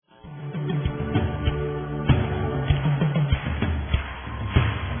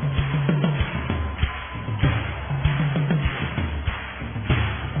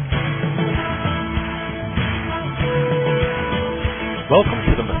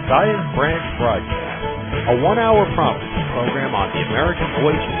Messiah's Branch broadcast, a one-hour prophecy program on the American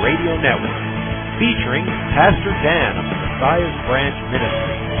Voice Radio Network, featuring Pastor Dan of the Messiah's Branch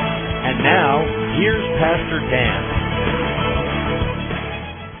Ministry. And now, here's Pastor Dan.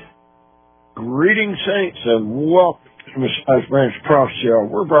 Greetings, saints, and welcome to Messiah's Branch Prophecy Hour.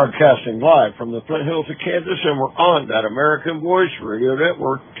 We're broadcasting live from the Flint Hills of Kansas, and we're on that American Voice Radio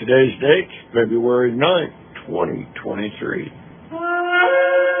Network. Today's date, February 9th, 2023.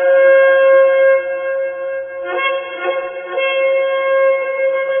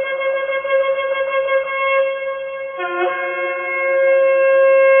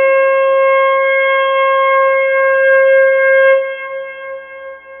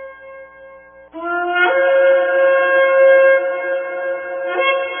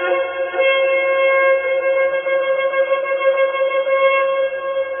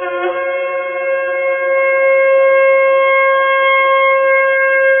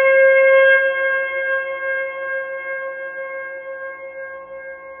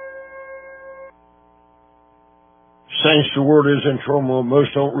 Saints, the world is in turmoil.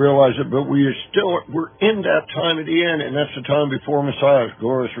 Most don't realize it, but we're in that time at the end, and that's the time before Messiah's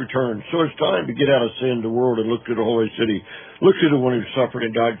glorious return. So it's time to get out of sin, the world, and look to the holy city. Look to the one who suffered and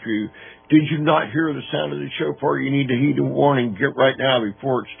died for you. Did you not hear the sound of the shofar? You need to heed the warning. Get right now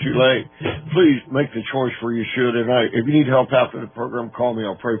before it's too late. Please make the choice for Yeshua tonight. If you need help after the program, call me.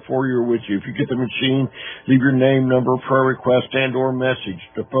 I'll pray for you or with you. If you get the machine, leave your name, number, prayer request, and or message.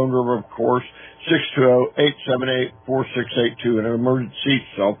 The phone number, of course, 620-878-4682. And an emergency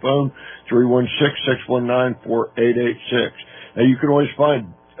cell phone, 316-619-4886. Now, you can always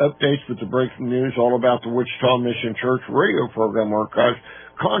find updates with the breaking news all about the Wichita Mission Church radio program archives,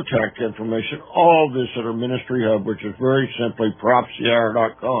 contact information, all this at our ministry hub, which is very simply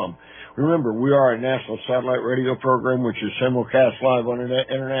prophecyhour.com. Remember, we are a national satellite radio program which is simulcast live on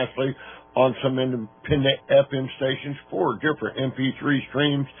internationally on some independent FM stations, 4 different MP3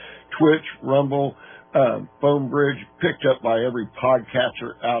 streams, Twitch, Rumble, Phone Bridge, picked up by every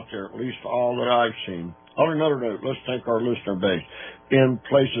podcaster out there, at least all that I've seen. On another note, let's thank our listener base in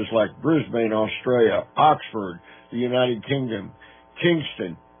places like Brisbane, Australia, Oxford, the United Kingdom,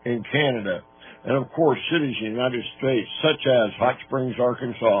 Kingston in Canada, and of course cities in the United States such as Hot Springs,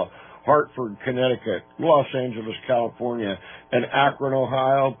 Arkansas, Hartford, Connecticut, Los Angeles, California, and Akron,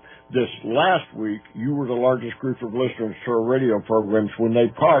 Ohio. This last week, you were the largest group of listeners to our radio programs when they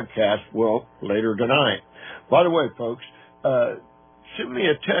podcast, well, later tonight. By the way, folks, send me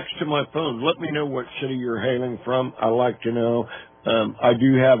a text to my phone. Let me know what city you're hailing from. I like to know. I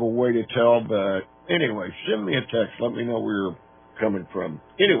do have a way to tell, but anyway, send me a text. Let me know where you're coming from.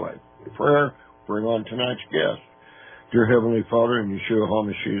 Anyway, prayer, bring on tonight's guest. Dear Heavenly Father, in Yeshua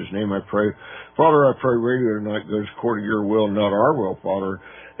HaMashiach's name I pray. Father, I pray radio tonight goes according to your will, not our will, Father.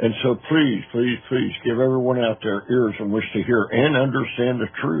 And so please, please, please give everyone out there ears in which to hear and understand the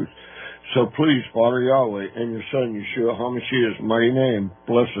truth. So please, Father Yahweh, and your Son, Yeshua HaMashiach's mighty name,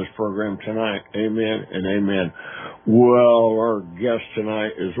 bless this program tonight. Amen and amen. Well, our guest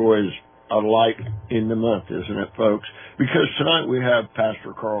tonight is always a light in the month, isn't it, folks? Because tonight we have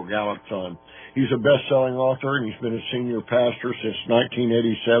Pastor Carl Gallups on. He's a best-selling author, and he's been a senior pastor since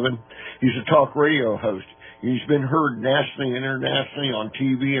 1987. He's a talk radio host. He's been heard nationally and internationally on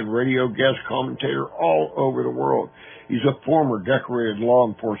TV and radio guest commentator all over the world. He's a former decorated law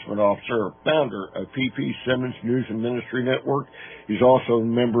enforcement officer, founder of P.P. Simmons News and Ministry Network. He's also a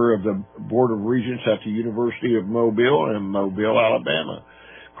member of the Board of Regents at the University of Mobile in Mobile, Alabama.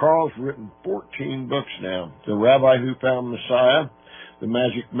 Carl's written 14 books now. The Rabbi Who Found Messiah, The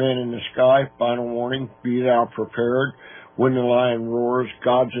Magic Man in the Sky, Final Warning, Be Thou Prepared, When the Lion Roars,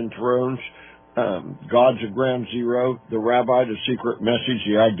 Gods Enthroned, Gods of Ground Zero, The Rabbi, The Secret Message,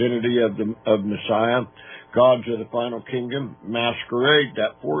 The Identity of Messiah, Gods of the Final Kingdom, Masquerade.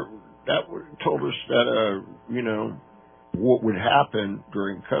 That told us that, what would happen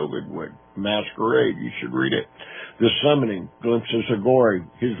during COVID would masquerade. You should read it. The Summoning, Glimpses of Glory.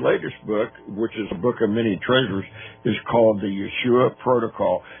 His latest book, which is a book of many treasures, is called The Yeshua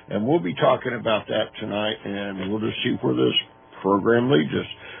Protocol. And we'll be talking about that tonight, and we'll just see where this program leads us.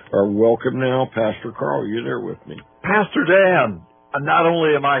 Welcome now, Pastor Carl. You're there with me. Pastor Dan, not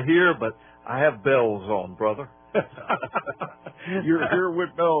only am I here, but I have bells on, brother. You're here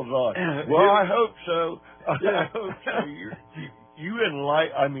with bells on. Well, I hope so. I hope so. You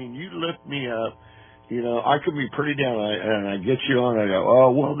lift me up. I could be pretty down, and I get you on, I go,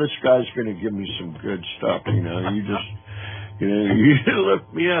 oh, well, this guy's going to give me some good stuff, you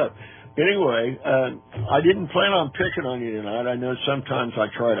lift me up. Anyway, I didn't plan on picking on you tonight. I know sometimes I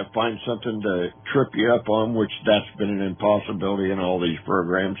try to find something to trip you up on, which that's been an impossibility in all these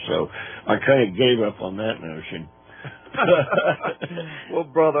programs, so I kind of gave up on that notion. Well,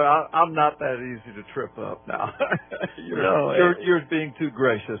 brother, I'm not that easy to trip up now. You're being too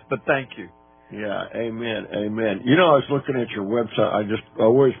gracious, but thank you. Yeah, amen, amen. You know, I was looking at your website. I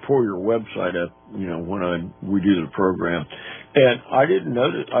always pull your website up, when we do the program, and I didn't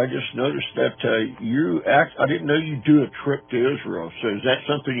notice. I just noticed that I didn't know you do a trip to Israel. So is that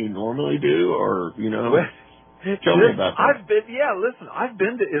something you normally do, or Well, tell me about that. I've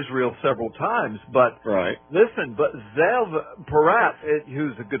been to Israel several times, but right. But Zev Porat,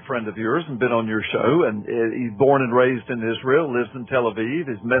 who's a good friend of yours and been on your show, and he's born and raised in Israel, lives in Tel Aviv,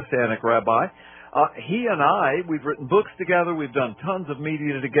 is Messianic rabbi. He and I, we've written books together, we've done tons of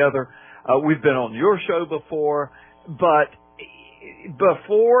media together, we've been on your show before, but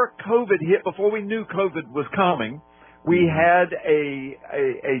before COVID hit, before we knew COVID was coming, we had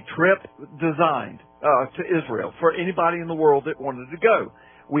a trip designed to Israel for anybody in the world that wanted to go.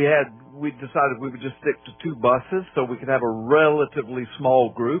 We decided we would just stick to 2 buses so we could have a relatively small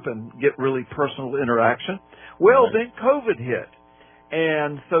group and get really personal interaction. Well, then COVID hit.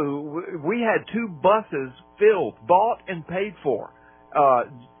 And so we had 2 buses filled, bought and paid for.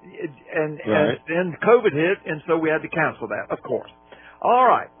 And then COVID hit, and so we had to cancel that, of course. All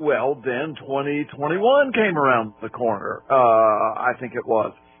right. Well, then 2021 came around the corner. I think it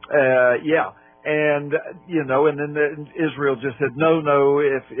was. Yeah. And, and then Israel just said, no,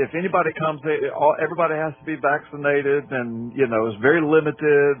 if anybody comes, everybody has to be vaccinated, and, it's very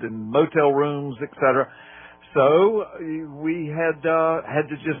limited, and motel rooms, et cetera. So we had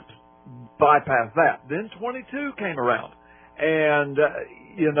to just bypass that. Then 22 came around, and,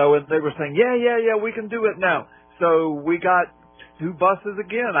 and they were saying, yeah, we can do it now. So we got 2 buses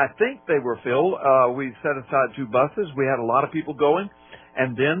again. I think they were filled. We set aside 2 buses. We had a lot of people going.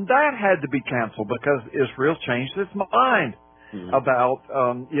 And then that had to be canceled because Israel changed its mind about,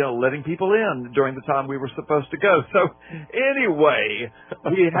 letting people in during the time we were supposed to go. So anyway,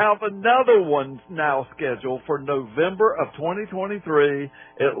 we have another one now scheduled for November of 2023.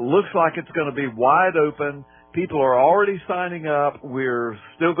 It looks like it's going to be wide open. People are already signing up. We're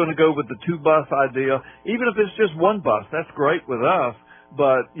still going to go with the 2-bus idea. Even if it's just 1 bus, that's great with us.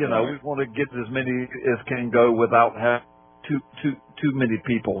 But, we want to get as many as can go without having too many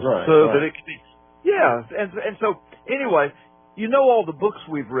people, that it can be, and so anyway, all the books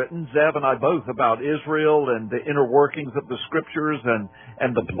we've written, Zev and I both, about Israel and the inner workings of the scriptures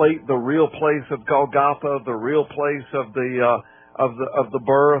and the real place of Golgotha, the real place of the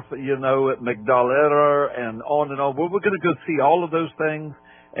birth, at Migdal Eder, and on and on. We're going to go see all of those things,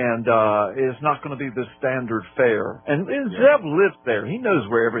 and it's not going to be the standard fare. And Zev lives there; he knows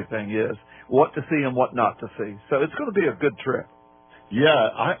where everything is, what to see and what not to see. So it's going to be a good trip. Yeah,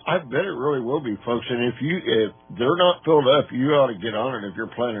 I bet it really will be, folks. And if they're not filled up, you ought to get on it if you're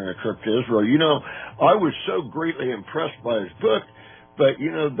planning a trip to Israel. I was so greatly impressed by his book, but,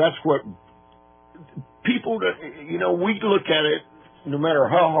 that's what people, we look at it, no matter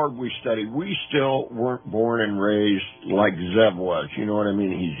how hard we study, we still weren't born and raised like Zev was. You know what I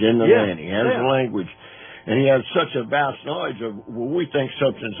mean? He's in the land. He has the language. And he has such a vast knowledge of, we think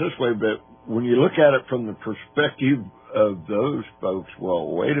something's this way, but when you look at it from the perspective of those folks,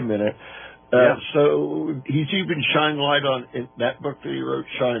 well, wait a minute. So he's even shined light on, in that book that he wrote,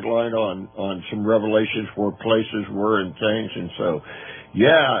 shined light on some revelations where places were and things. And so,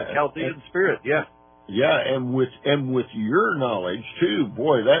 Chaldean spirit, and with your knowledge too,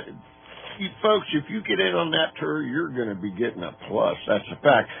 boy, folks, if you get in on that tour, you're going to be getting a plus. That's a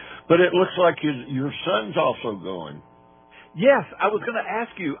fact. But it looks like your son's also going. Yes, I was going to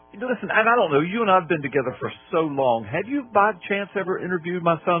ask you, listen, and I don't know, you and I have been together for so long. Have you by chance ever interviewed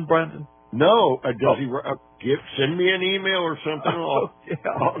my son, Brandon? No. Does he send me an email or something?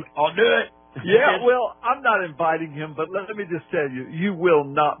 I'll do it. Yeah, well, I'm not inviting him, but let me just tell you, you will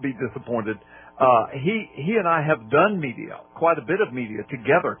not be disappointed. He and I have done media, quite a bit of media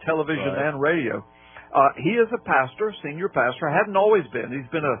together, television and radio. He is a pastor, senior pastor, hadn't always been.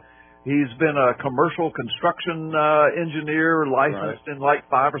 He's been a commercial construction engineer, licensed in like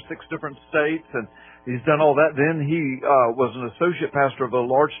 5 or 6 different states, and he's done all that. Then he was an associate pastor of a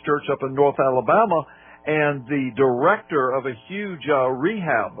large church up in North Alabama, and the director of a huge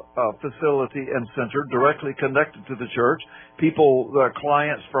rehab facility and center directly connected to the church.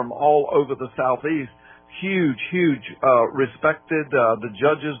 Clients from all over the Southeast huge, respected. The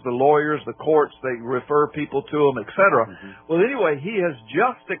judges, the lawyers, the courts, they refer people to him, etc. Well, anyway, he has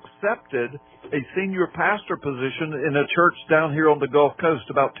just accepted a senior pastor position in a church down here on the Gulf Coast,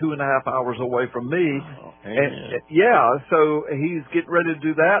 about 2.5 hours away from me. So he's getting ready to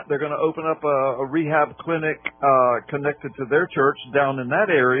do that. They're going to open up a rehab clinic connected to their church down in that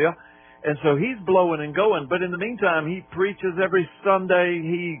area. And so he's blowing and going. But in the meantime, he preaches every Sunday.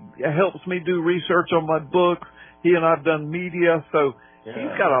 He helps me do research on my books. He and I've done media. So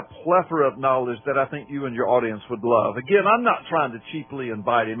he's got a plethora of knowledge that I think you and your audience would love. Again, I'm not trying to cheaply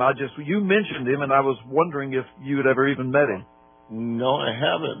invite him. You mentioned him, and I was wondering if you had ever even met him. No, I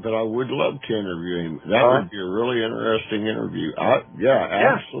haven't, but I would love to interview him. That would be a really interesting interview.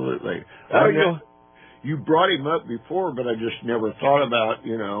 Absolutely. You brought him up before, but I just never thought about,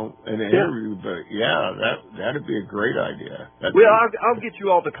 an interview. But that'd be a great idea. I'll get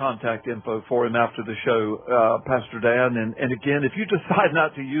you all the contact info for him after the show, Pastor Dan. And again, if you decide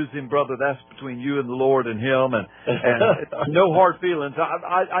not to use him, brother, that's between you and the Lord and him. And no hard feelings.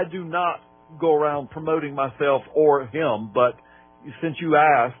 I do not go around promoting myself or him, but since you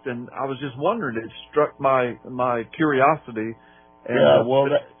asked, and I was just wondering, it struck my curiosity.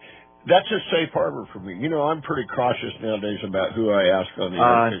 And, that's a safe harbor for me. I'm pretty cautious nowadays about who I ask on the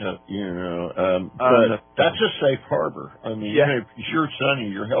air. But that's a safe harbor. I mean, if it's your son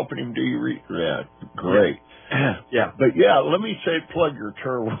and you're helping him do your great. But let me plug your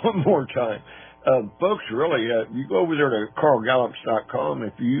tour one more time. Folks, really, you go over there to carlgallops.com.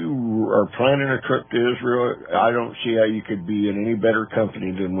 If you are planning a trip to Israel, I don't see how you could be in any better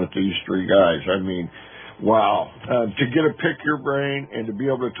company than with these three guys. I mean, wow. To get to pick your brain and to be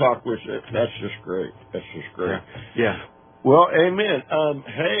able to talk with it, that's just great. Yeah. Well, amen.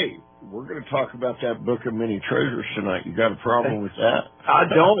 Hey, we're going to talk about that book of many treasures tonight. You got a problem with that? I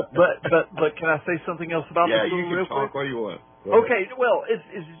don't, but can I say something else about this? Yeah, you can talk all you want. Okay, well, it's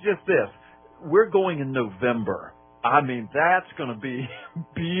just this. We're going in November. I mean, that's going to be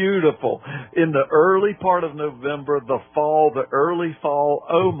beautiful. In the early part of November, the early fall,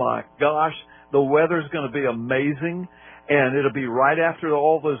 oh my gosh, the weather's going to be amazing. And it'll be right after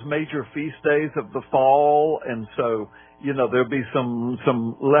all those major feast days of the fall. And so, there'll be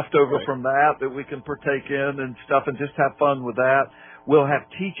some leftover from that we can partake in and stuff and just have fun with that. We'll have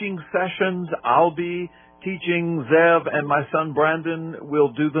teaching sessions. I'll be teaching. Zev and my son Brandon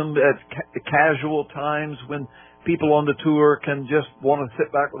will do them at casual times when people on the tour can just want to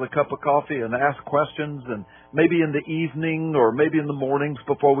sit back with a cup of coffee and ask questions, and maybe in the evening or maybe in the mornings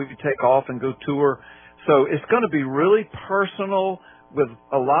before we take off and go tour. So it's going to be really personal with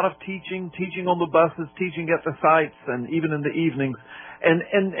a lot of teaching on the buses, teaching at the sites, and even in the evenings.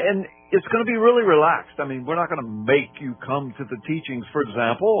 And it's going to be really relaxed. I mean, we're not going to make you come to the teachings, for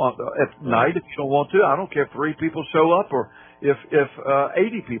example, at night if you don't want to. I don't care if 3 people show up or if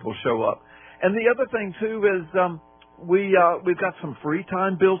 80 people show up. And the other thing too is we've got some free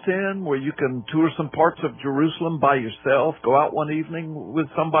time built in where you can tour some parts of Jerusalem by yourself, go out one evening with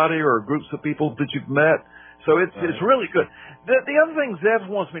somebody or groups of people that you've met. So it's really good. The other thing Zev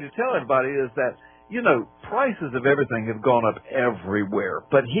wants me to tell everybody is that, prices of everything have gone up everywhere,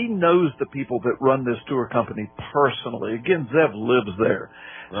 but he knows the people that run this tour company personally. Again, Zev lives there.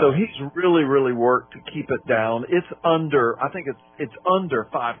 Right. So he's really, really worked to keep it down. It's under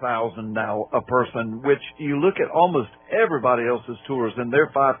 $5,000 now a person, which you look at almost everybody else's tours and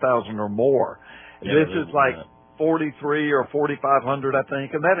they're $5,000 or more. Yeah, this is like $4,300 or $4,500, I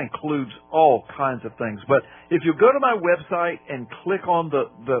think, and that includes all kinds of things. But if you go to my website and click on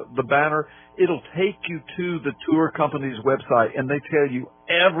the banner, it'll take you to the tour company's website, and they tell you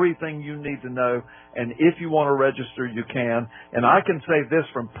everything you need to know. And if you want to register, you can. And I can say this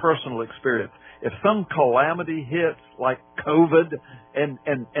from personal experience. If some calamity hits like COVID and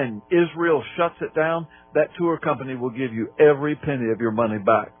Israel shuts it down, that tour company will give you every penny of your money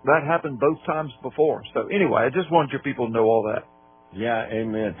back. That happened both times before. So anyway, I just want your people to know all that. Yeah,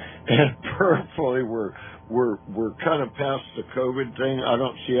 amen. And personally, we're kind of past the COVID thing. I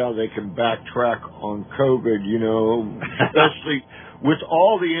don't see how they can backtrack on COVID, especially with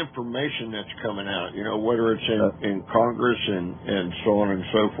all the information that's coming out, whether it's in Congress and so on and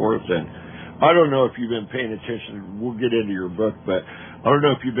so forth. And I don't know if you've been paying attention. We'll get into your book, but I don't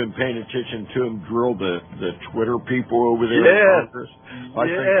know if you've been paying attention to them drill the Twitter people over there in Congress. I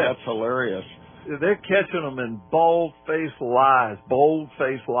think that's hilarious. They're catching them in bold-faced lies.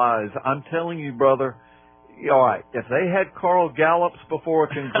 I'm telling you, brother, all right, if they had Carl Gallups before a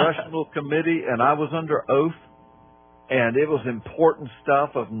congressional committee and I was under oath and it was important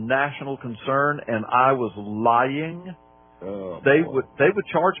stuff of national concern and I was lying, they would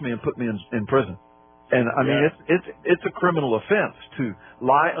charge me and put me in prison. And I mean, it's a criminal offense to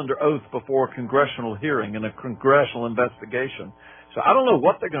lie under oath before a congressional hearing and a congressional investigation. So I don't know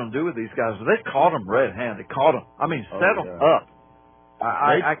what they're going to do with these guys. But they caught them red-handed. Caught them. I mean, set them up.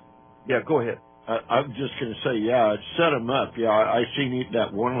 Yeah, go ahead. I'm just going to say, it set them up. Yeah, I seen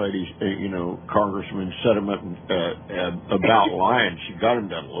that one lady, congressman set him up about lying. She got him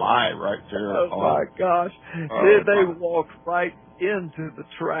to lie right there. Oh, my gosh. They walked right into the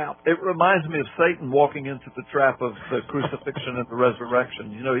trap. It reminds me of Satan walking into the trap of the crucifixion and the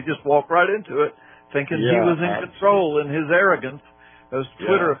resurrection. He just walked right into it, thinking he was in control in his arrogance. Those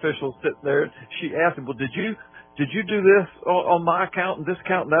Twitter officials sitting there, she asked him, well, did you do this on my account and this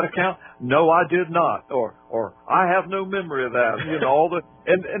account and that account? No, I did not. Or I have no memory of that.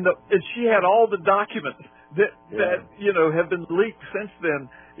 And she had all the documents that have been leaked since then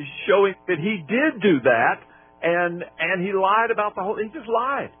showing that he did do that and he lied about the whole. He just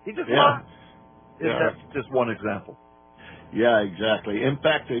lied. Lied. That's just one example. Yeah, exactly. In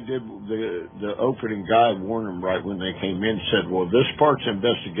fact, they did. The opening guy warned them right when they came in. Said, "Well, this part's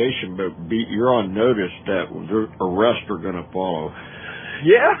investigation, but you're on notice that arrests are going to follow."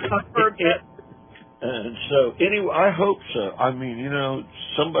 Yeah, I heard that. And so, anyway, I hope so. I mean,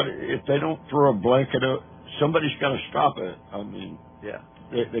 somebody, if they don't throw a blanket out, somebody's got to stop it. I mean,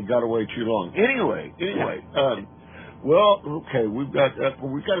 they got away too long. Anyway. Well, okay, we've got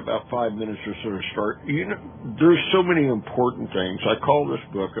about 5 minutes or so to start. There's so many important things. I call this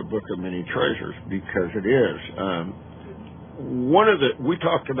book a book of many treasures because it is. We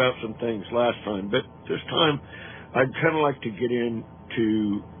talked about some things last time, but this time I'd kind of like to get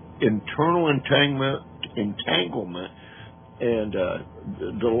into internal entanglement and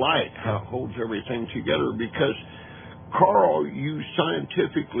the light, how it holds everything together. Because, Carl, you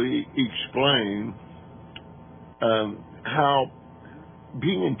scientifically explain how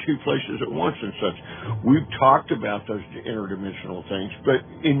being in two places at once and such. We've talked about those interdimensional things, but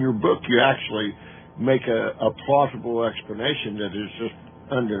in your book you actually make a plausible explanation that is just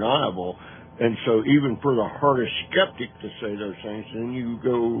undeniable. And so even for the hardest skeptic to say those things, then you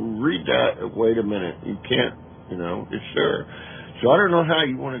go read that, wait a minute, you can't, it's there. So I don't know how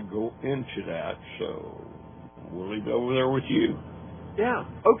you want to go into that, so we'll leave it over there with you. Yeah,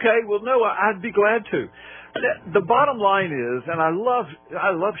 okay, well, no, I'd be glad to. The bottom line is, and I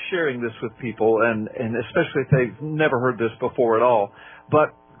love sharing this with people, and especially if they've never heard this before at all,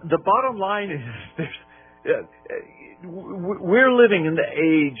 but the bottom line is we're living in the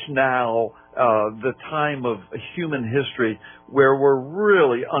age now, the time of human history where we're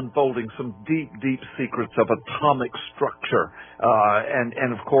really unfolding some deep, deep secrets of atomic structure.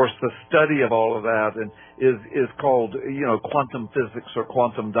 And of course the study of all of that is called, quantum physics or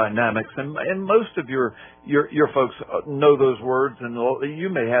quantum dynamics. And most of your folks know those words, and you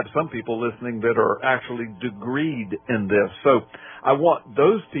may have some people listening that are actually degreed in this. So I want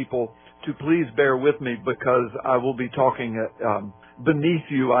those people to please bear with me because I will be talking beneath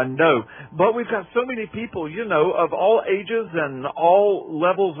you, I know. But we've got so many people, of all ages and all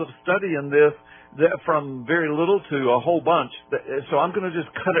levels of study in this, that from very little to a whole bunch. So I'm going to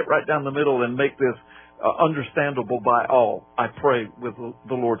just cut it right down the middle and make this understandable by all, I pray, with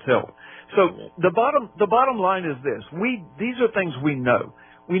the Lord's help. So the bottom line is this. These are things we know.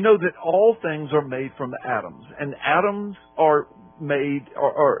 We know that all things are made from atoms, and atoms are made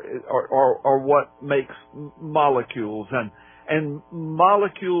or what makes molecules, and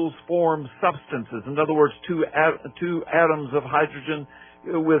molecules form substances. In other words, two atoms of hydrogen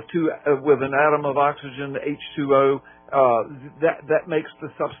with an atom of oxygen, H2O, that makes the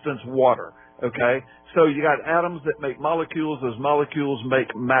substance water. Okay, so you got atoms that make molecules. Those molecules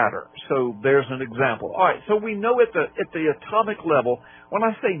make matter. So there's an example. All right, so we know at the atomic level. When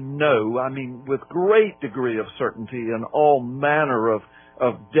I say know, I mean with great degree of certainty and all manner of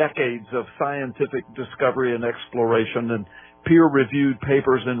decades of scientific discovery and exploration and peer-reviewed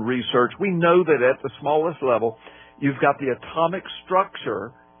papers and research. We know that at the smallest level, you've got the atomic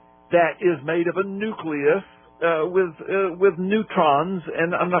structure that is made of a nucleus with neutrons,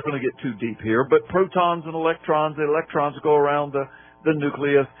 and I'm not going to get too deep here, but protons and electrons. The electrons go around the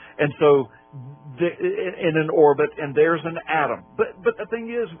nucleus, and so in an orbit, and there's an atom. But the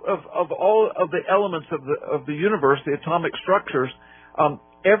thing is, of all of the elements of the universe, the atomic structures,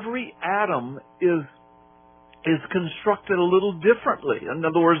 every atom is constructed a little differently. In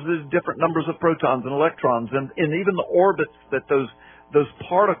other words, there's different numbers of protons and electrons, and even the orbits that those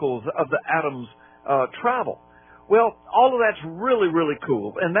particles of the atoms travel. Well, all of that's really, really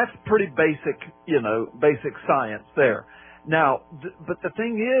cool, and that's pretty basic, basic science there. Now, but the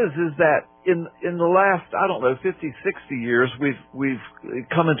thing is that in the last, 50, 60 years, we've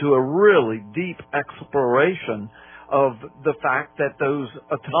come into a really deep exploration of the fact that those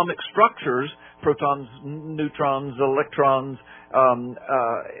atomic structures, protons, neutrons, electrons, and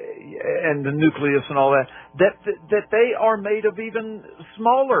the nucleus and all that they are made of even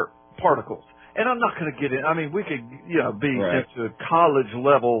smaller particles. And I'm not going to get in. I mean, we could, be into college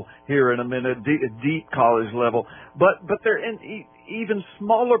level here in a minute, deep college level. But they're even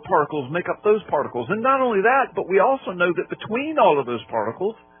smaller particles make up those particles. And not only that, but we also know that between all of those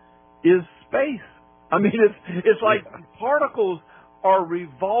particles is space. I mean, it's like particles are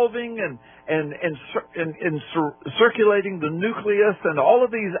revolving and circulating the nucleus, and all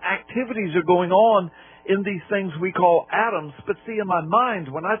of these activities are going on in these things we call atoms. But see, in my mind,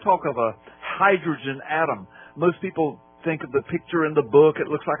 when I talk of a hydrogen atom, most people think of the picture in the book. It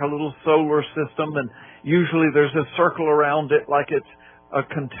looks like a little solar system, and usually there's a circle around it like it's a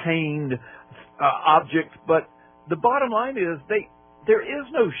contained object. But the bottom line is there is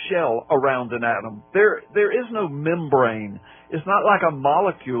no shell around an atom. There is no membrane. It's not like a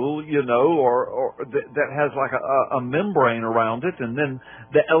molecule, or that has like a membrane around it, and then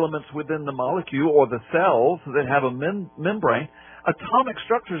the elements within the molecule or the cells that have a membrane. Atomic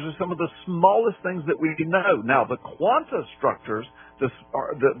structures are some of the smallest things that we know. Now, the quanta structures,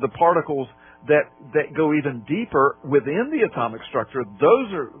 the particles that go even deeper within the atomic structure,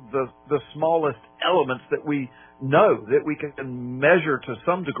 those are the smallest elements that we know, that we can measure to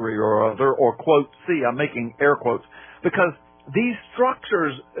some degree or other, or quote, see, I'm making air quotes, because these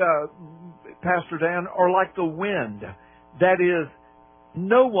structures, Pastor Dan, are like the wind. That is,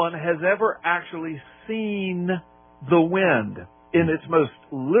 no one has ever actually seen the wind in its most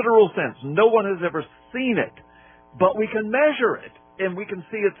literal sense. No one has ever seen it, but we can measure it and we can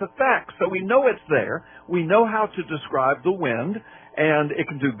see its effects. So we know it's there. We know how to describe the wind, and it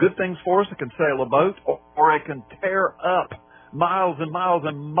can do good things for us. It can sail a boat, or it can tear up miles and miles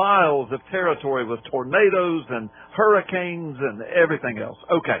and miles of territory with tornadoes and hurricanes and everything else.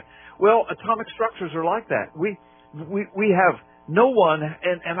 Okay. Well, atomic structures are like that. We have no one,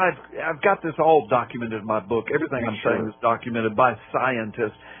 and I've got this all documented in my book. Everything I'm saying is documented by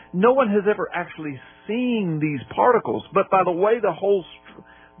scientists. No one has ever actually seen these particles, but by the way the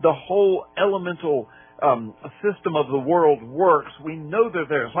whole elemental system of the world works, we know they're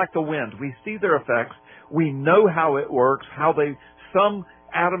there. It's like the wind. We see their effects. We know how it works, some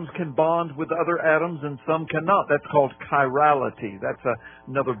atoms can bond with other atoms and some cannot. That's called chirality. That's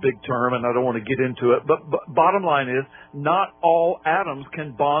another big term, and I don't want to get into it. But bottom line is, not all atoms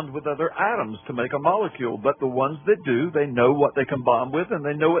can bond with other atoms to make a molecule, but the ones that do, they know what they can bond with and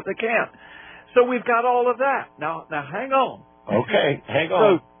they know what they can't. So we've got all of that. Now hang on. Okay, hang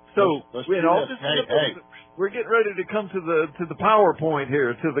on. So we're getting ready to come to the PowerPoint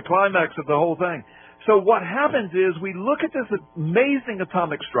here, to the climax of the whole thing. So what happens is we look at this amazing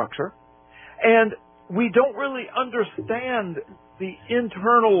atomic structure, and we don't really understand the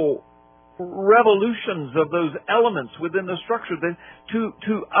internal revolutions of those elements within the structure.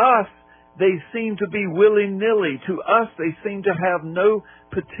 To us, they seem to be willy-nilly. To us, they seem to have no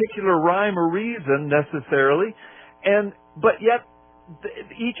particular rhyme or reason necessarily, but yet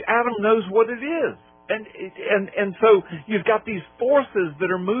each atom knows what it is. And so you've got these forces that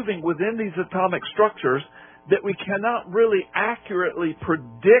are moving within these atomic structures that we cannot really accurately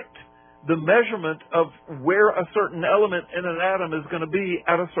predict the measurement of where a certain element in an atom is going to be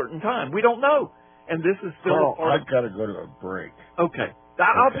at a certain time. We don't know. And this is still... Carl, I've got to go to a break. Okay.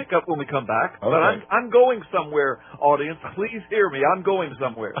 I'll pick up when we come back. Okay. But I'm going somewhere, audience. Please hear me. I'm going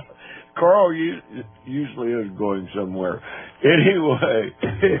somewhere. Carl usually is going somewhere. Anyway,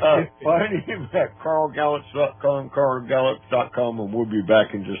 find him at carlgallups.com, carlgallups.com, and we'll be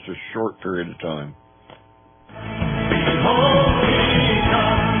back in just a short period of time.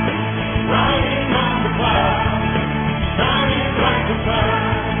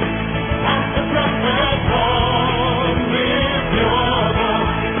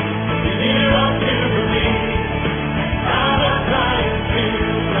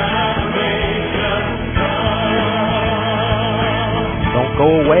 Don't go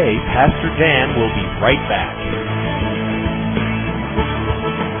away. Pastor Dan will be right back.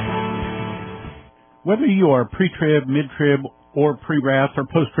 Whether you are pre-trib, mid-trib, or pre-wrath, or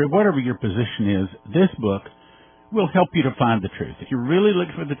post-trib, whatever your position is, this book will help you to find the truth. If you're really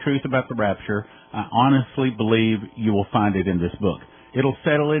looking for the truth about the rapture, I honestly believe you will find it in this book. It'll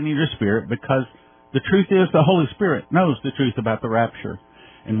settle in your spirit because the truth is the Holy Spirit knows the truth about the rapture.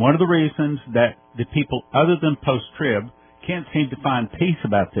 And one of the reasons that the people other than post-trib can't seem to find peace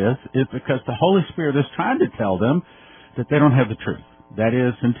about this is because the Holy Spirit is trying to tell them that they don't have the truth. That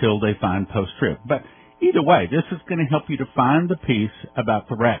is, until they find post-trib. But either way, this is going to help you to find the piece about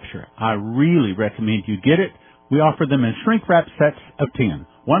the rapture. I really recommend you get it. We offer them in shrink-wrap sets of 10.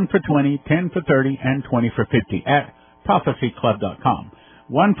 1 for 20, 10 for 30, and 20 for 50 at prophecyclub.com.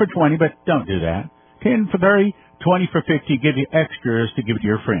 1 for 20, but don't do that. 10 for 30, 20 for 50, give you extras to give to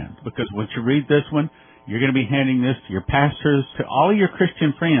your friends. Because once you read this one, you're going to be handing this to your pastors, to all of your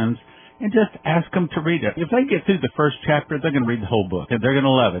Christian friends, and just ask them to read it. If they get through the first chapter, they're going to read the whole book, and they're going to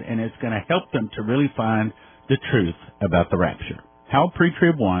love it, and it's going to help them to really find the truth about the rapture. How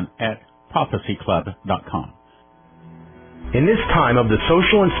Pre-Trib 1 at prophecyclub.com. In this time of the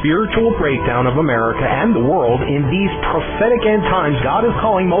social and spiritual breakdown of America and the world, in these prophetic end times, God is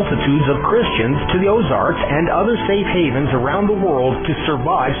calling multitudes of Christians to the Ozarks and other safe havens around the world to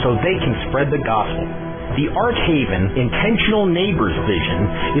survive so they can spread the gospel. The Ark Haven Intentional Neighbors vision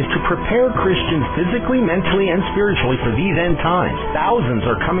is to prepare Christians physically, mentally, and spiritually for these end times. Thousands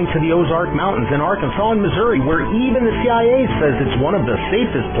are coming to the Ozark Mountains in Arkansas and Missouri, where even the CIA says it's one of the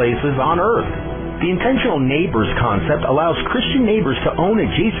safest places on earth. The Intentional Neighbors concept allows Christian neighbors to own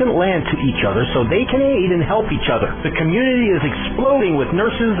adjacent land to each other so they can aid and help each other. The community is exploding with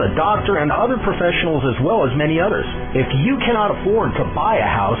nurses, a doctor, and other professionals as well as many others. If you cannot afford to buy a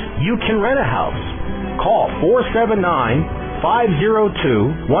house, you can rent a house. Call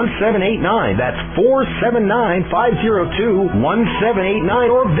 479-502-1789. That's 479-502-1789,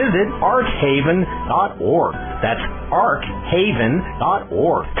 or visit arkhaven.org. That's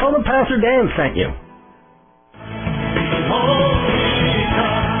arkhaven.org. Tell them Pastor Dan sent you.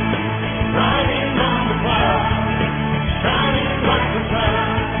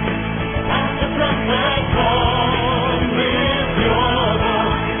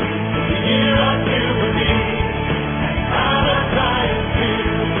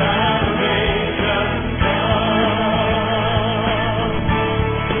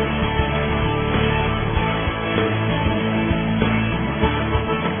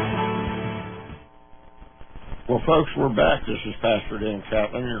 Well, folks, we're back. This is Pastor Dan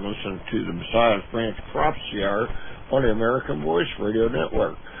Catlin. You're listening to the Messiah's Branch Prophecy Hour on the American Voice Radio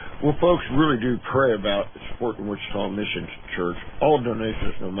Network. Well, folks, really do pray about supporting Wichita Mission Church. All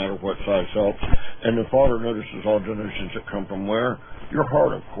donations, no matter what size, helps. And the Father notices all donations that come from where? Your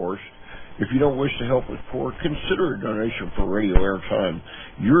heart, of course. If you don't wish to help us poor, consider a donation for radio airtime.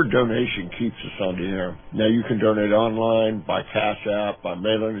 Your donation keeps us on the air. Now, you can donate online, by Cash App, by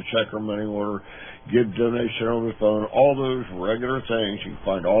mailing a check or money order, give donation over the phone, all those regular things. You can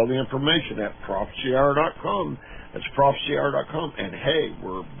find all the information at prophecyhour.com. That's prophecyhour.com. And hey,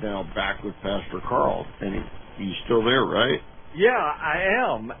 we're now back with Pastor Carl. And he's still there, right? Yeah, I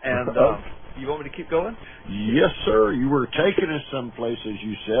am. And you want me to keep going? Yes, sir. You were taking us someplace, as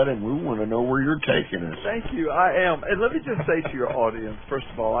you said, and we want to know where you're taking us. Thank you. I am. And let me just say to your audience, first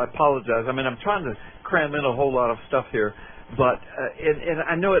of all, I apologize. I mean, I'm trying to cram in a whole lot of stuff here. But, and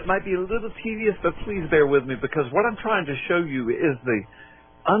I know it might be a little tedious, but please bear with me, because what I'm trying to show you is the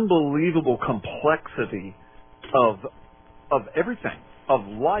unbelievable complexity of everything, of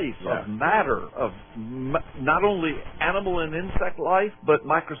life, of matter, of not only animal and insect life, but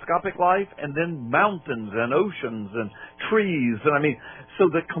microscopic life, and then mountains and oceans and trees. And I mean, so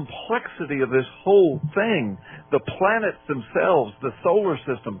the complexity of this whole thing, the planets themselves, the solar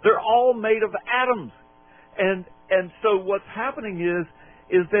system, they're all made of atoms. And so what's happening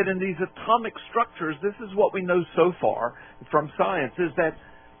is that in these atomic structures, this is what we know so far from science, is that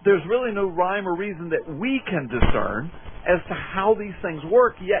there's really no rhyme or reason that we can discern as to how these things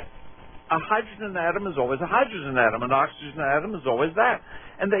work, yet a hydrogen atom is always a hydrogen atom, an oxygen atom is always that.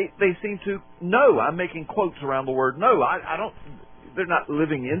 And they seem to know. I'm making quotes around the word know. I don't, they're not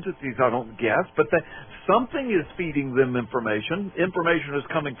living entities, I don't guess, but something is feeding them information. Information is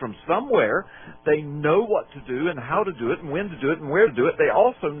coming from somewhere. They know what to do and how to do it and when to do it and where to do it. They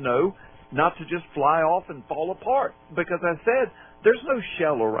also know not to just fly off and fall apart, because I said there's no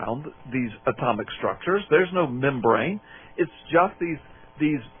shell around these atomic structures. There's no membrane. It's just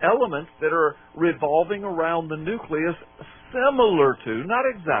these elements that are revolving around the nucleus, similar to, not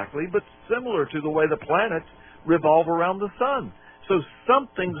exactly, but similar to the way the planets revolve around the sun. So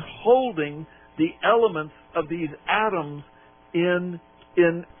something's holding the elements of these atoms in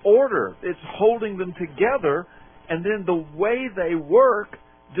order. It's holding them together, and then the way they work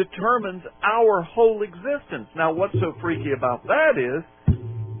determines our whole existence. Now, what's so freaky about that is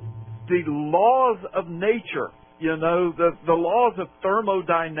the laws of nature, you know, the laws of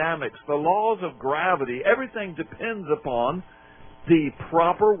thermodynamics, the laws of gravity, everything depends upon the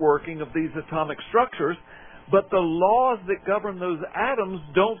proper working of these atomic structures. But the laws that govern those atoms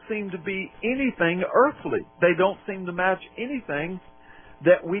don't seem to be anything earthly. They don't seem to match anything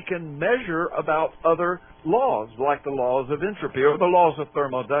that we can measure about other laws, like the laws of entropy or the laws of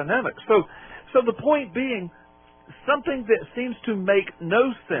thermodynamics. So the point being, something that seems to make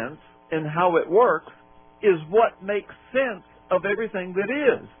no sense in how it works is what makes sense of everything that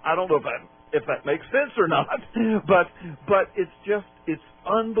is. I don't know if that makes sense or not, but it's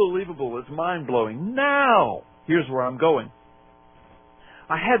unbelievable. It's mind-blowing. Now, here's where I'm going.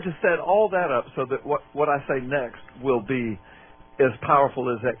 I had to set all that up so that what I say next will be as powerful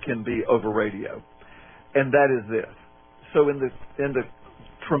as that can be over radio. And that is this. So in the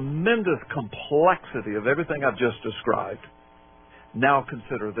tremendous complexity of everything I've just described, now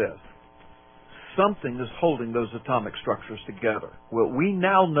consider this. Something is holding those atomic structures together. Well, we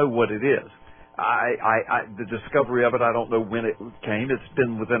now know what it is. The discovery of it, I don't know when it came. It's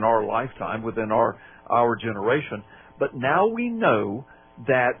been within our lifetime, within our generation. But now we know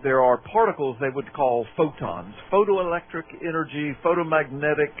that there are particles they would call photons, photoelectric energy,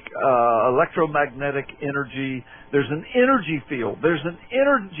 photomagnetic, electromagnetic energy. There's an energy field. There's an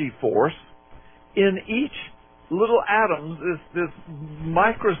energy force in each little atom, this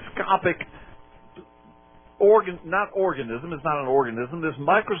microscopic organism, it's not an organism, this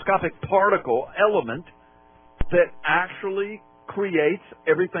microscopic particle element that actually creates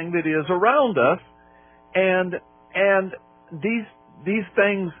everything that is around us. And these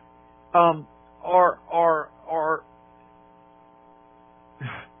things are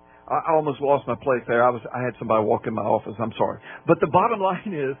I almost lost my place there. I had somebody walk in my office. I'm sorry. But the bottom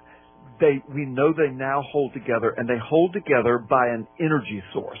line is we know they now hold together, and they hold together by an energy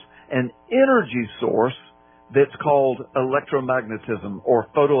source. An energy source that's called electromagnetism or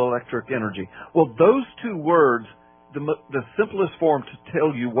photoelectric energy. Well, those two words, the simplest form to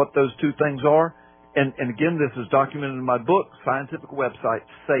tell you what those two things are, and again, this is documented in my book, scientific website,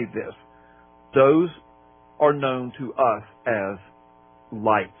 say this. Those are known to us as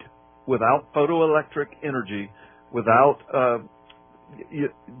light. Without photoelectric energy, without,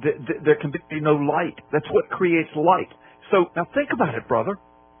 there can be no light. That's what creates light. So now think about it, brother.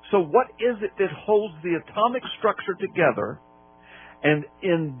 So what is it that holds the atomic structure together? And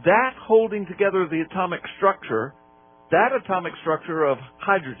in that holding together the atomic structure, that atomic structure of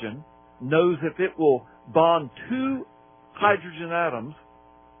hydrogen knows if it will bond two hydrogen atoms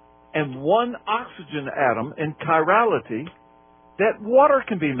and one oxygen atom in chirality, that water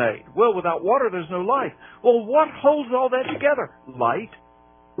can be made. Well, without water, there's no life. Well, what holds all that together? Light.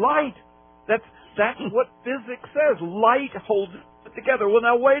 Light. That's what physics says. Light holds it together. Well,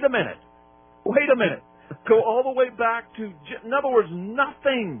 now, wait a minute. Wait a minute. Go all the way back to, in other words,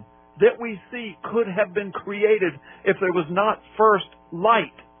 nothing that we see could have been created if there was not first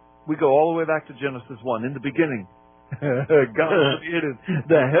light. We go all the way back to Genesis 1. In the beginning, God created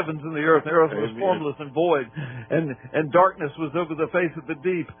the heavens and the earth. The earth was formless and void, and darkness was over the face of the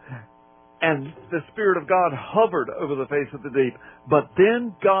deep. And the Spirit of God hovered over the face of the deep. But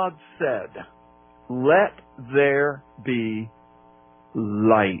then God said, "Let there be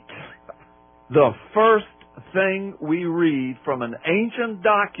light." The first thing we read from an ancient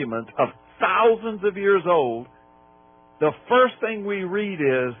document of thousands of years old, the first thing we read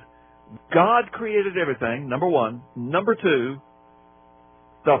is, God created everything, number one. Number two,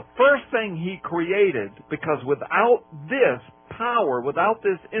 the first thing He created, because without this power, without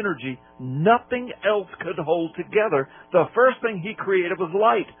this energy, nothing else could hold together. The first thing He created was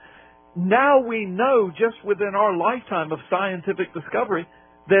light. Now we know, just within our lifetime of scientific discovery,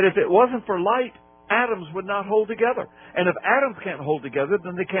 that if it wasn't for light, atoms would not hold together. And if atoms can't hold together,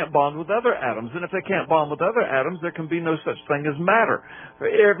 then they can't bond with other atoms. And if they can't bond with other atoms, there can be no such thing as matter.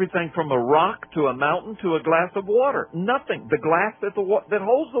 Everything from a rock to a mountain to a glass of water. Nothing. The glass that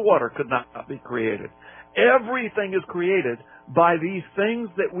holds the water could not be created. Everything is created by these things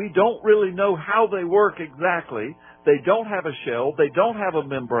that we don't really know how they work exactly. They don't have a shell. They don't have a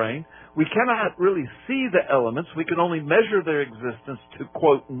membrane. We cannot really see the elements. We can only measure their existence to,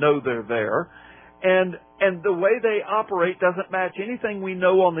 quote, know they're there. And the way they operate doesn't match anything we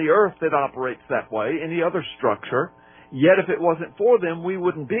know on the earth that operates that way, any other structure. Yet if it wasn't for them, we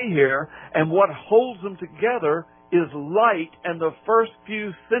wouldn't be here. And what holds them together is light. And the first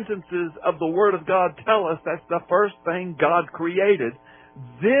few sentences of the Word of God tell us that's the first thing God created.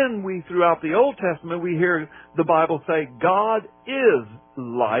 Then throughout the Old Testament, we hear the Bible say, God is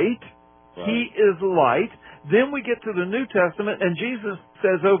light. Right. He is light. Then we get to the New Testament, and Jesus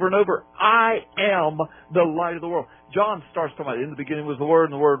says over and over, I am the light of the world. John starts talking about, in the beginning was the Word,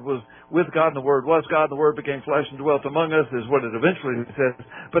 and the Word was with God, and the Word was God, and the Word became flesh and dwelt among us, is what it eventually says.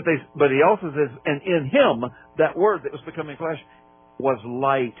 But he also says, and in Him, that Word that was becoming flesh, was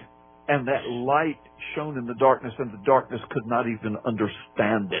light. And that light shone in the darkness, and the darkness could not even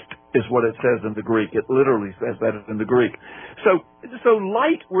understand it, is what it says in the Greek. It literally says that in the Greek. So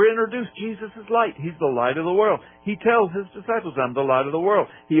light, we're introduced. Jesus is light. He's the light of the world. He tells his disciples, I'm the light of the world.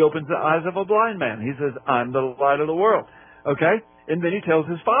 He opens the eyes of a blind man. He says, I'm the light of the world. Okay? And then he tells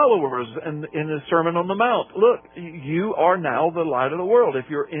his followers in his Sermon on the Mount, look, you are now the light of the world. If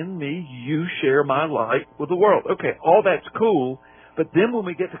you're in me, you share my light with the world. Okay, all that's cool. But then when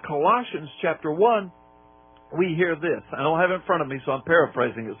we get to Colossians chapter 1, we hear this. I don't have it in front of me, so I'm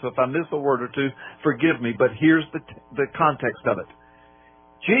paraphrasing it. So if I miss a word or two, forgive me. But here's the context of it.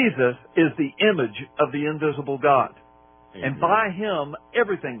 Jesus is the image of the invisible God. Amen. And by Him,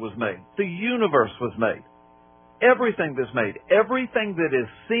 everything was made. The universe was made. Everything that's made. Everything that is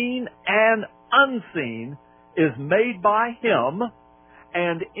seen and unseen is made by Him.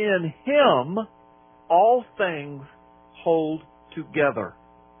 And in Him, all things hold together.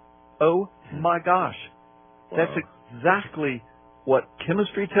 Oh my gosh. Wow. That's exactly what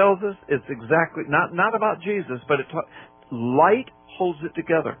chemistry tells us. It's exactly, not about Jesus, but light holds it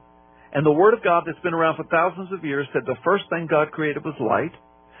together. And the Word of God that's been around for thousands of years said the first thing God created was light.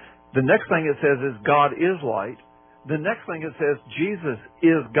 The next thing it says is God is light. The next thing it says Jesus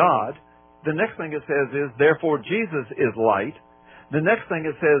is God. The next thing it says is therefore Jesus is light. The next thing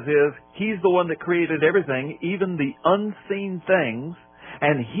it says is He's the one that created everything, even the unseen things,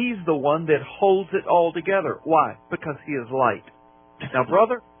 and He's the one that holds it all together. Why? Because He is light. Now,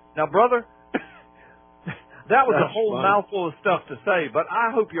 brother, that was a whole mouthful of stuff to say, but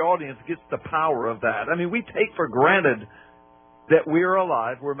I hope your audience gets the power of that. I mean, we take for granted that we're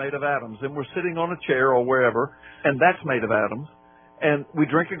alive, we're made of atoms, and we're sitting on a chair or wherever, and that's made of atoms, and we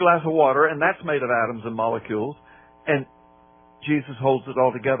drink a glass of water, and that's made of atoms and molecules, and Jesus holds it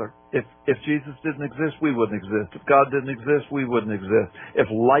all together. If Jesus didn't exist, we wouldn't exist. If God didn't exist, we wouldn't exist. If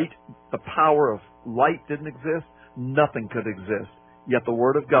the power of light didn't exist, nothing could exist. Yet the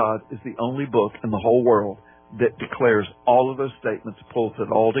Word of God is the only book in the whole world that declares all of those statements, pulls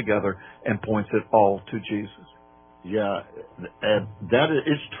it all together, and points it all to Jesus. Yeah, and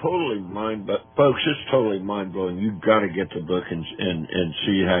it's totally folks, it's totally mind-blowing. You've got to get the book and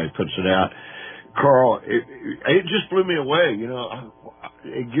see how he puts it out. Carl, it just blew me away.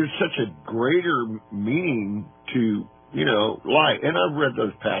 It gives such a greater meaning to, light. And I've read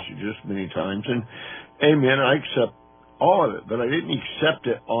those passages many times, and amen, I accept all of it, but I didn't accept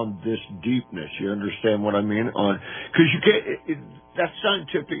it on this deepness. You understand what I mean? Because you can't, that's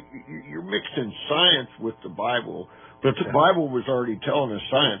scientific. You're mixing science with the Bible, but the Bible was already telling us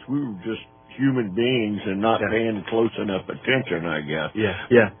science. We were just human beings and not paying close enough attention, I guess.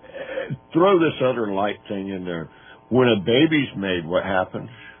 Yeah. Throw this other light thing in there. When a baby's made, what happens?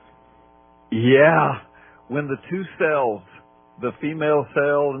 Yeah. When the two cells, the female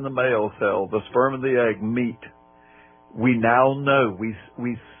cell and the male cell, the sperm and the egg meet, we now know. We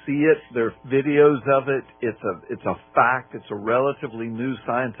see it. There are videos of it. It's a fact. It's a relatively new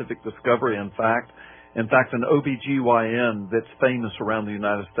scientific discovery. In fact, an OBGYN that's famous around the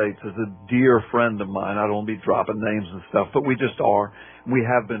United States is a dear friend of mine. I don't want to be dropping names and stuff, but we just are. We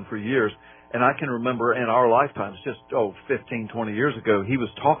have been for years. And I can remember in our lifetimes, just 15, 20 years ago, he was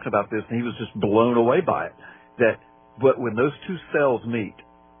talking about this and he was just blown away by it. But when those two cells meet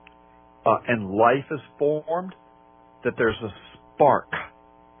and life is formed, that there's a spark.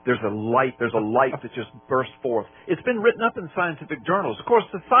 There's a light that just bursts forth. It's been written up in scientific journals. Of course,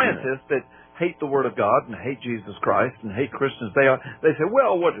 the scientists that hate the Word of God and hate Jesus Christ and hate Christians, they say,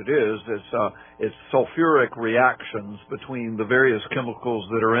 well, what it is, it's sulfuric reactions between the various chemicals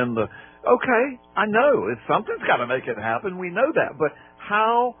that are in the... Okay, I know. Something's got to make it happen. We know that. But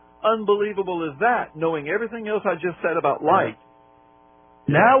how unbelievable is that, knowing everything else I just said about light?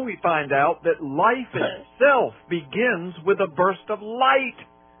 Now we find out that life itself begins with a burst of light.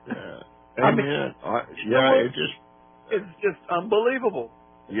 Yeah. Amen. It's just unbelievable.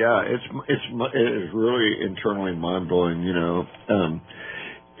 Yeah, it is really internally mind blowing. You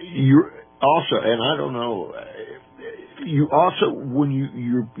also, and I don't know, you also when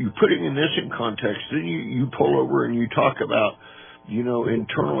you're putting in this in context, then you pull over and you talk about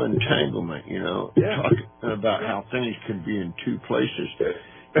internal entanglement. Talking about how things can be in two places.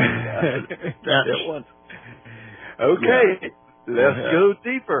 Okay. Let's go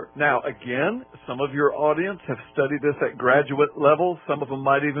deeper. Now, again, some of your audience have studied this at graduate level. Some of them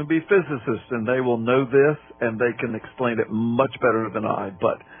might even be physicists, and they will know this, and they can explain it much better than I.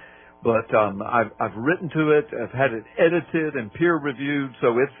 But But I've written to it. I've had it edited and peer reviewed,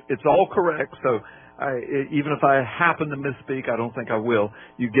 so it's all correct. So even if I happen to misspeak, I don't think I will.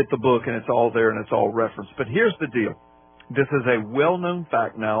 You get the book, and it's all there, and it's all referenced. But here's the deal. This is a well-known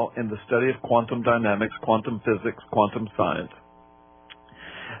fact now in the study of quantum dynamics, quantum physics, quantum science,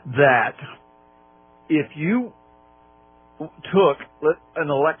 that if you took an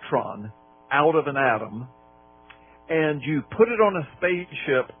electron out of an atom and you put it on a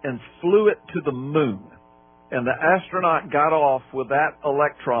spaceship and flew it to the moon, and the astronaut got off with that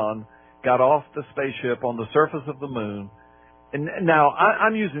electron, got off the spaceship on the surface of the moon. And now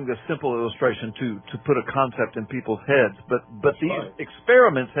I'm using this simple illustration to put a concept in people's heads, but these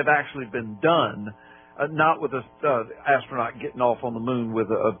experiments have actually been done, not with an astronaut getting off on the moon with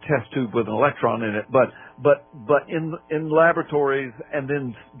a test tube with an electron in it, but in laboratories and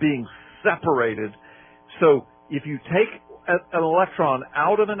then being separated. So if you take an electron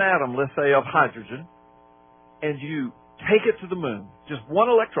out of an atom, let's say of hydrogen, and you take it to the moon, just one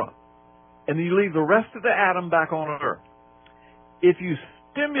electron, and you leave the rest of the atom back on Earth. If you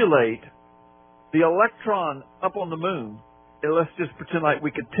stimulate the electron up on the moon, and let's just pretend like we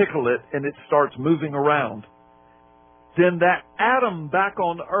could tickle it and it starts moving around, then that atom back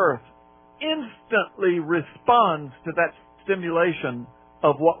on Earth instantly responds to that stimulation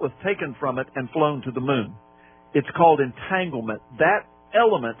of what was taken from it and flown to the moon. It's called entanglement. That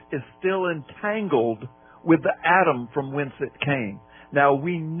element is still entangled with the atom from whence it came. Now,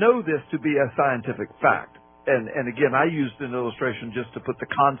 we know this to be a scientific fact. And again, I used an illustration just to put the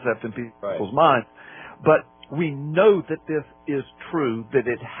concept in people's minds. But we know that this is true, that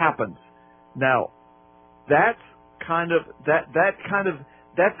it happens. Now, that's got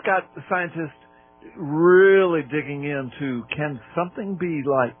the scientists really digging into, can something be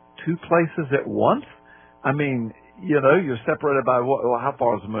like two places at once? I mean, you're separated by how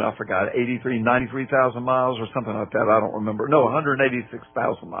far is the moon? I forgot, 93,000 miles or something like that. I don't remember. No,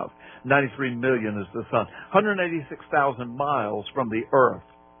 186,000 miles. 93 million is the sun. 186,000 miles from the Earth.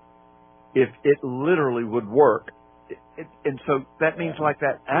 If it literally would work. And so that means like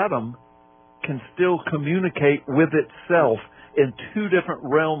that atom can still communicate with itself in two different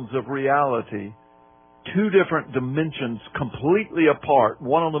realms of reality, two different dimensions completely apart,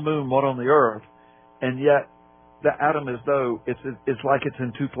 one on the moon, one on the Earth, and yet the atom is though it's like it's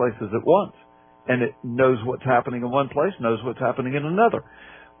in two places at once, and it knows what's happening in one place, knows what's happening in another.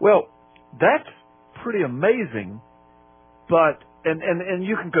 Well, that's pretty amazing, but and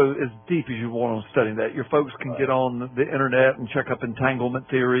you can go as deep as you want on studying that. Your folks can get on the internet and check up entanglement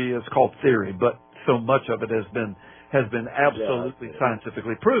theory. It's called theory, but so much of it has been absolutely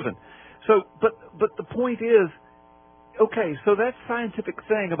scientifically proven. So, but the point is, okay, so that scientific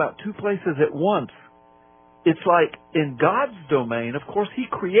thing about two places at once. It's like in God's domain, of course, He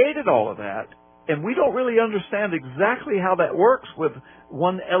created all of that, and we don't really understand exactly how that works with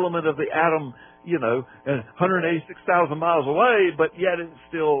one element of the atom, 186,000 miles away, but yet it's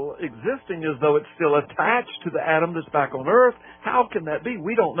still existing as though it's still attached to the atom that's back on Earth. How can that be?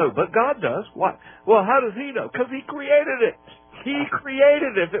 We don't know, but God does. Why? Well, how does He know? Because He created it. He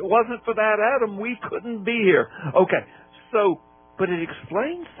created it. If it wasn't for that atom, we couldn't be here. Okay, so, but it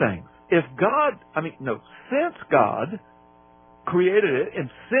explains things. Since God created it, and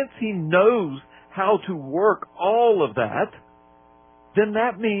since He knows how to work all of that, then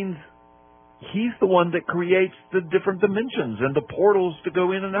that means He's the one that creates the different dimensions and the portals to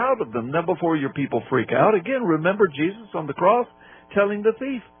go in and out of them. Now, before your people freak out, again, remember Jesus on the cross telling the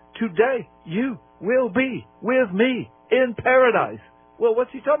thief, today you will be with me in paradise. Well,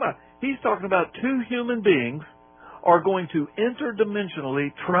 what's He talking about? He's talking about two human beings are going to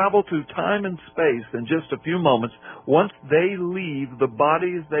interdimensionally travel through time and space in just a few moments once they leave the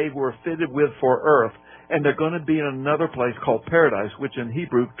bodies they were fitted with for Earth, and they're going to be in another place called paradise, which in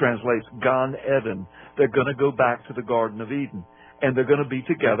Hebrew translates Gan Eden. They're going to go back to the Garden of Eden, and they're going to be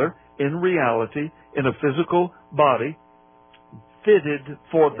together in reality in a physical body fitted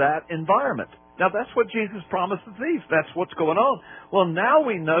for that environment. Now, that's what Jesus promised the thief. That's what's going on. Well, now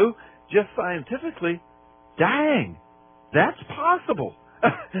we know, just scientifically, dang, that's possible.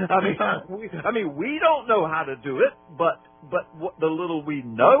 we don't know how to do it, but what the little we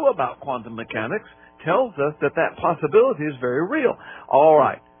know about quantum mechanics tells us that possibility is very real. All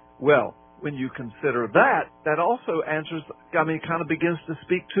right. Well, when you consider that also answers, kind of begins to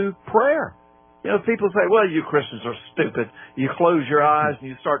speak to prayer. People say, well, you Christians are stupid. You close your eyes and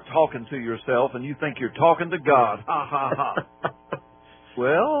you start talking to yourself and you think you're talking to God. Ha, ha, ha.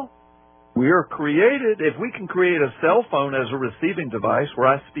 Well, We are created, if we can create a cell phone as a receiving device where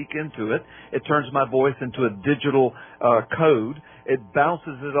I speak into it, it turns my voice into a digital code. It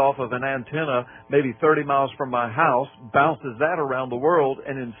bounces it off of an antenna maybe 30 miles from my house, bounces that around the world,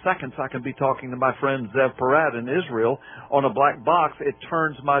 and in seconds I can be talking to my friend Zev Parat in Israel on a black box. It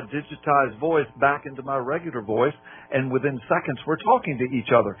turns my digitized voice back into my regular voice, and within seconds we're talking to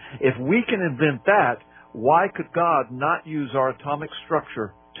each other. If we can invent that, why could God not use our atomic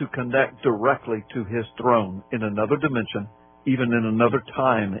structure to connect directly to His throne in another dimension, even in another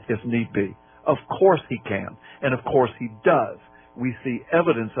time if need be? Of course He can, and of course He does. We see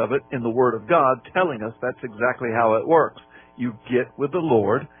evidence of it in the Word of God telling us that's exactly how it works. You get with the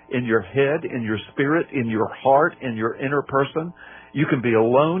Lord in your head, in your spirit, in your heart, in your inner person. You can be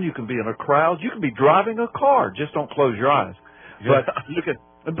alone. You can be in a crowd. You can be driving a car. Just don't close your eyes. Yeah. But you can,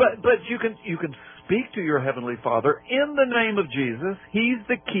 but you can speak to your Heavenly Father in the name of Jesus. He's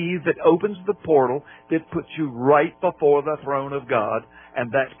the key that opens the portal that puts you right before the throne of God. And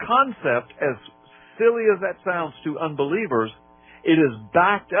that concept, as silly as that sounds to unbelievers, it is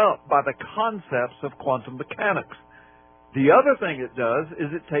backed up by the concepts of quantum mechanics. The other thing it does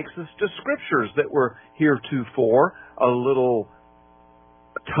is it takes us to scriptures that were heretofore a little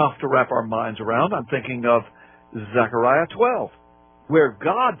tough to wrap our minds around. I'm thinking of Zechariah 12, where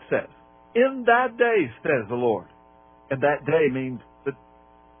God says, "In that day, says the Lord." And that day means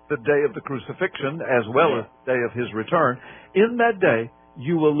the day of the crucifixion as well as the day of His return. "In that day,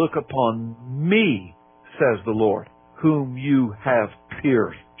 you will look upon me, says the Lord, whom you have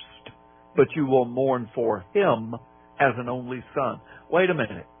pierced, but you will mourn for Him as an only son." Wait a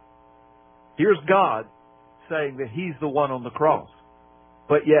minute. Here's God saying that He's the one on the cross.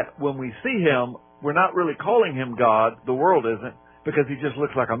 But yet, when we see Him, we're not really calling Him God. The world isn't, because He just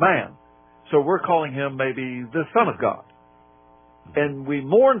looks like a man. So we're calling Him maybe the Son of God. And we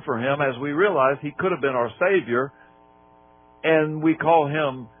mourn for Him as we realize He could have been our Savior, and we call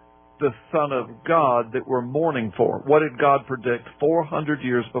Him the Son of God that we're mourning for. What did God predict 400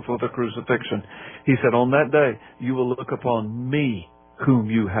 years before the crucifixion? He said, "On that day, you will look upon me, whom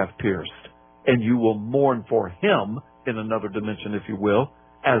you have pierced, and you will mourn for Him," in another dimension, if you will,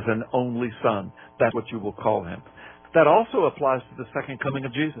 "as an only son." That's what you will call Him. That also applies to the second coming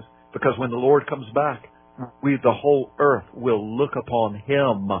of Jesus, because when the Lord comes back, the whole earth will look upon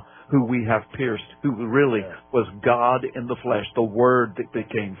Him who we have pierced, who really was God in the flesh, the Word that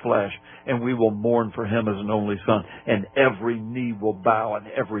became flesh, and we will mourn for Him as an only Son, and every knee will bow and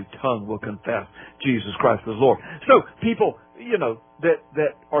every tongue will confess Jesus Christ is Lord. So people,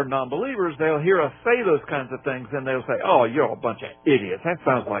 that are non-believers, they'll hear us say those kinds of things, and they'll say, "Oh, you're a bunch of idiots. That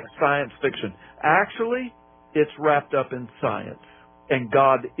sounds like science fiction." Actually, it's wrapped up in science, and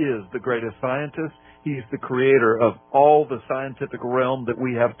God is the greatest scientist. He's the creator of all the scientific realm that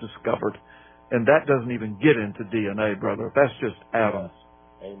we have discovered. And that doesn't even get into DNA, brother. That's just atoms.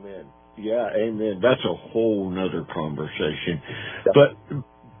 Amen. Yeah, amen. That's a whole nother conversation. But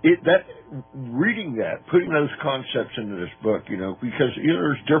reading that, putting those concepts into this book, because,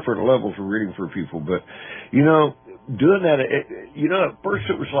 there's different levels of reading for people. But, doing that, at first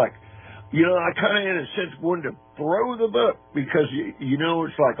it was like, I kind of, in a sense, wanted to throw the book because,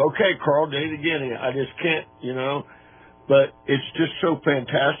 it's like, okay, Carl, did it again. I just can't, but it's just so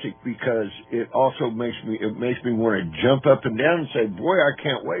fantastic because it also makes me want to jump up and down and say, boy, I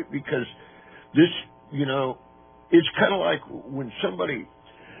can't wait, because this, it's kind of like when somebody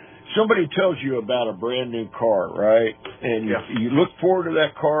tells you about a brand new car, right? And you look forward to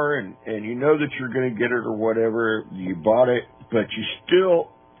that car and you know that you're going to get it or whatever. You bought it, but you still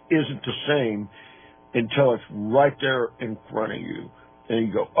isn't the same until it's right there in front of you. And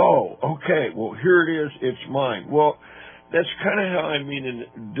you go, oh, okay, well, here it is, it's mine. Well, that's kind of how I mean in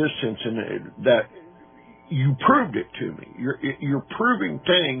this sense, in that you proved it to me. You're proving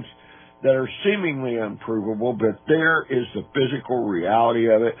things that are seemingly unprovable, but there is the physical reality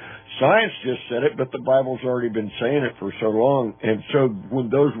of it. Science just said it, but the Bible's already been saying it for so long. And so when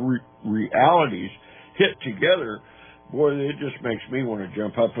those realities hit together, boy, it just makes me want to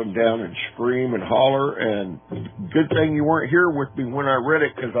jump up and down and scream and holler. And good thing you weren't here with me when I read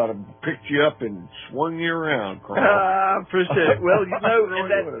it, because I'd have picked you up and swung you around, Carl. I appreciate it. Well,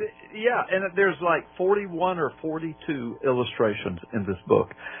 and there's like 41 or 42 illustrations in this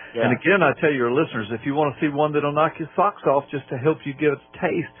book. Yeah. And again, I tell your listeners, if you want to see one that'll knock your socks off just to help you get a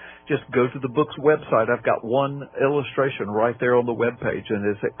taste, just go to the book's website. I've got one illustration right there on the webpage, and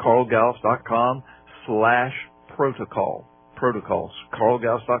it's at carlgallups.com/protocol. protocols.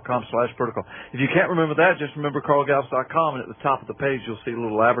 carlgallups.com/protocol. If you can't remember that, just remember carlgallups.com, and at the top of the page you'll see a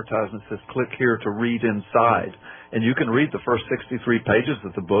little advertisement that says click here to read inside. And you can read the first 63 pages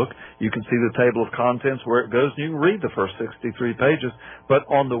of the book. You can see the table of contents where it goes, and you can read the first 63 pages. But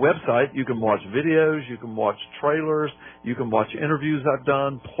on the website, you can watch videos, you can watch trailers, you can watch interviews I've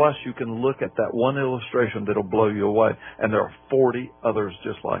done, plus you can look at that one illustration that'll blow you away. And there are 40 others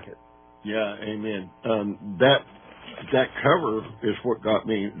just like it. Yeah, amen. That cover is what got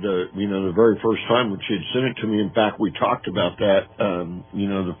me the very first time when she had sent it to me. In fact, we talked about that,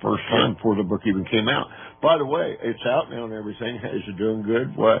 the first time before the book even came out. By the way, it's out now and everything. Is it doing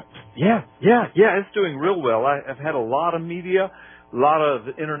good? What? Yeah, it's doing real well. I've had a lot of media, a lot of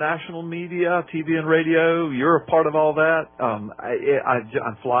international media, TV and radio. You're a part of all that. I'm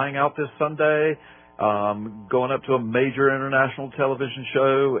flying out this Sunday, going up to a major international television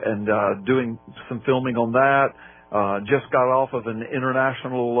show and doing some filming on that. Just got off of an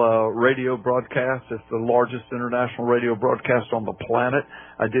international radio broadcast. It's the largest international radio broadcast on the planet.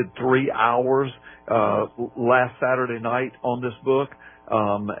 I did 3 hours last Saturday night on this book.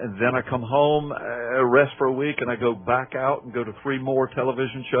 And then I come home, rest for a week, and I go back out and go to 3 more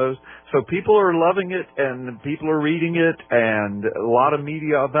television shows. So people are loving it, and people are reading it, and a lot of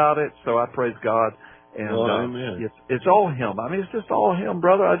media about it. So I praise God. And it's all Him. I mean, it's just all Him,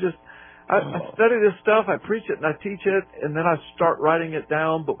 brother. I study this stuff, I preach it, and I teach it, and then I start writing it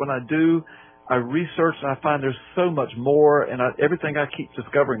down. But when I do, I research, and I find there's so much more, and everything I keep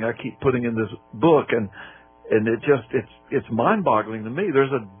discovering, I keep putting in this book, and it's mind-boggling to me.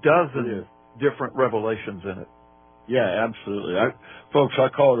 There's a dozen different revelations in it. Yeah, absolutely. Folks, I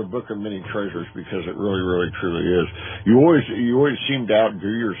call it a book of many treasures because it really, really, truly is. You always seem to outdo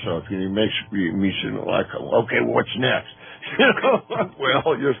yourself. It makes me seem like, okay, what's next?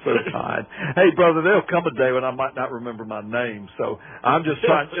 Well, you're so kind. Hey, brother, there'll come a day when I might not remember my name. So I'm just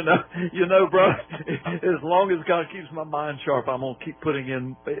trying, brother, as long as God keeps my mind sharp, I'm going to keep putting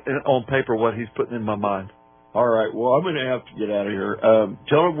in on paper what He's putting in my mind. All right. Well, I'm going to have to get out of here.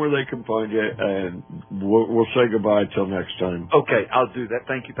 Tell them where they can find you, and we'll say goodbye till next time. Okay, I'll do that.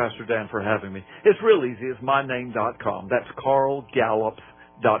 Thank you, Pastor Dan, for having me. It's real easy. It's myname.com. That's carlgallups.com.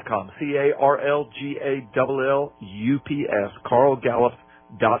 CarlGallups,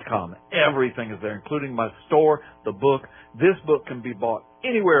 carlgallups.com. Everything is there, including my store, the book. This book can be bought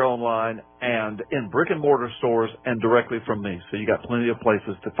anywhere online and in brick and mortar stores and directly from me. So you got plenty of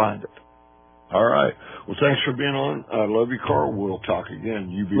places to find it. All right. Well, thanks for being on. I love you, Carl. We'll talk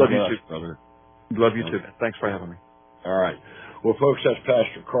again. You be blessed, brother. Love you too. Thanks for having me. All right. Well, folks, that's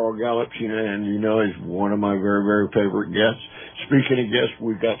Pastor Carl Gallups, and he's one of my very, very favorite guests. Speaking of guests,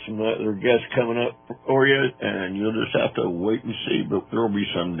 we've got some other guests coming up for you, and you'll just have to wait and see, but there will be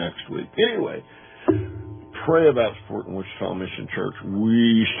some next week. Anyway, pray about supporting Wichita Mission Church.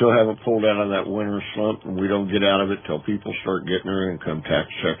 We still haven't pulled out of that winter slump, and we don't get out of it till people start getting their income tax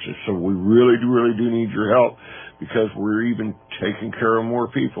checks. So we really do need your help because we're even taking care of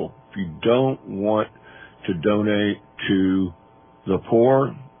more people. If you don't want to donate to the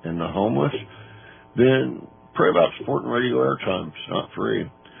poor and the homeless, then pray about supporting radio airtime. It's not free.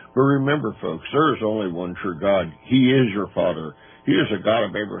 But remember, folks, there is only one true God. He is your Father. He is the God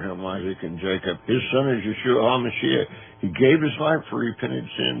of Abraham, Isaac, and Jacob. His Son is Yeshua HaMashiach. He gave His life for repented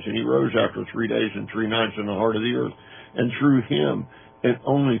sins, and He rose after 3 days and 3 nights in the heart of the earth. And through Him, and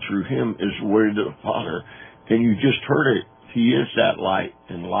only through Him, is the way to the Father. And you just heard it. He is that light,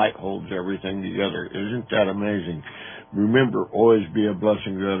 and light holds everything together. Isn't that amazing? Remember, always be a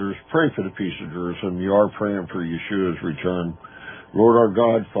blessing to others. Pray for the peace of Jerusalem. You are praying for Yeshua's return. Lord our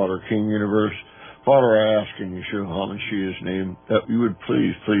God, Father, King, Universe, Father, I ask in Yeshua HaMashiach's name that you would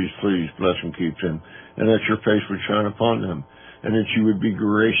please bless and keep them, and that your face would shine upon them, and that you would be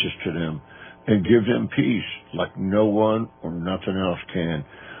gracious to them, and give them peace like no one or nothing else can.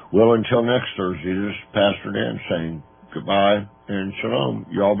 Well, until next Thursday, this is Pastor Dan saying goodbye and shalom.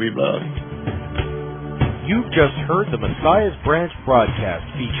 Y'all be blessed. You've just heard the Messiah's Branch broadcast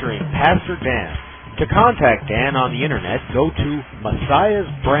featuring Pastor Dan. To contact Dan on the internet, go to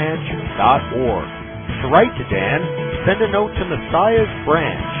messiahsbranch.org. To write to Dan, send a note to Messiah's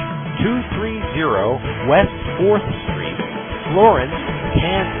Branch, 230 West 4th Street, Florence,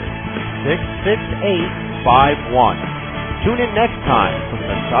 Kansas, 66851. Tune in next time for the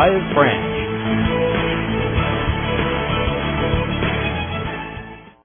Messiah's Branch.